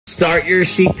start your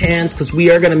sheet pans because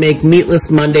we are going to make Meatless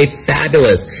Monday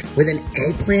fabulous with an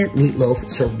eggplant meatloaf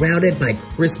surrounded by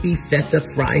crispy feta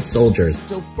fry soldiers.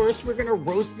 So first we're going to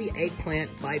roast the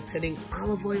eggplant by putting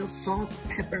olive oil, salt,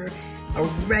 pepper,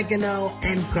 oregano,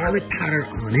 and garlic powder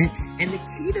on it. And the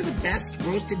key to the best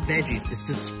roasted veggies is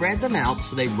to spread them out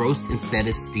so they roast instead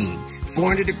of steam.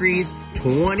 400 degrees,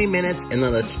 20 minutes, and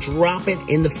then let's drop it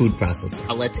in the food processor.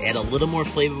 Now let's add a little more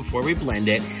flavor before we blend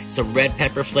it. Some red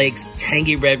pepper flakes,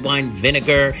 tangy red wine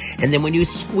vinegar, and then when you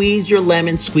squeeze your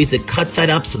lemon, squeeze it cut side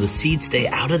up so the seeds stay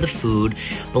out of the food.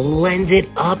 Blend it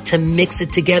up to mix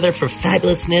it together for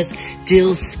fabulousness.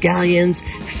 Dill, scallions,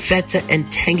 feta, and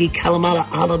tangy Kalamata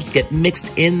olives get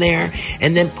mixed in there,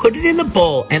 and then put it in the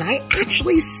bowl. And I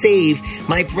actually save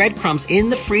my breadcrumbs in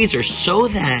the freezer so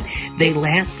that they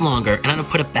last longer. And I'm gonna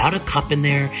put about a cup in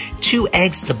there, 2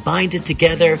 eggs to bind it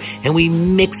together, and we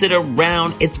mix it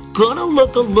around. It's gonna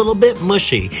look a little bit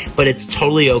mushy, but it's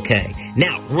totally okay.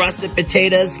 Now, russet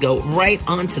potatoes go right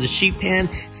onto the sheet pan.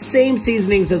 Same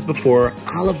seasonings as before,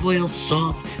 olive oil,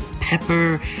 salt,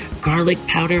 pepper, garlic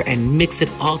powder, and mix it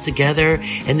all together.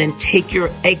 And then take your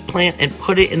eggplant and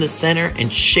put it in the center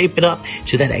and shape it up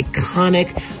to that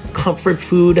iconic comfort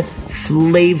food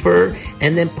flavor,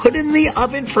 and then put it in the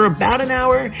oven for about an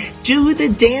hour. Do the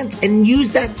dance and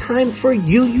use that time for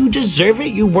you. You deserve it.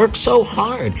 You work so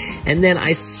hard. And then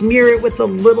I smear it with a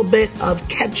little bit of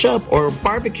ketchup or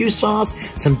barbecue sauce,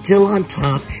 some dill on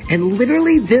top, and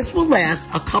literally this will last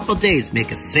a couple days.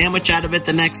 Make a sandwich out of it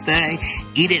the next day.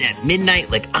 Eat it at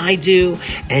midnight like I do.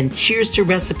 And cheers to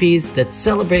recipes that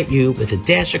celebrate you with a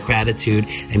dash of gratitude.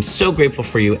 I'm so grateful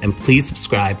for you, and please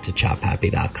subscribe to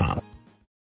ChopHappy.com.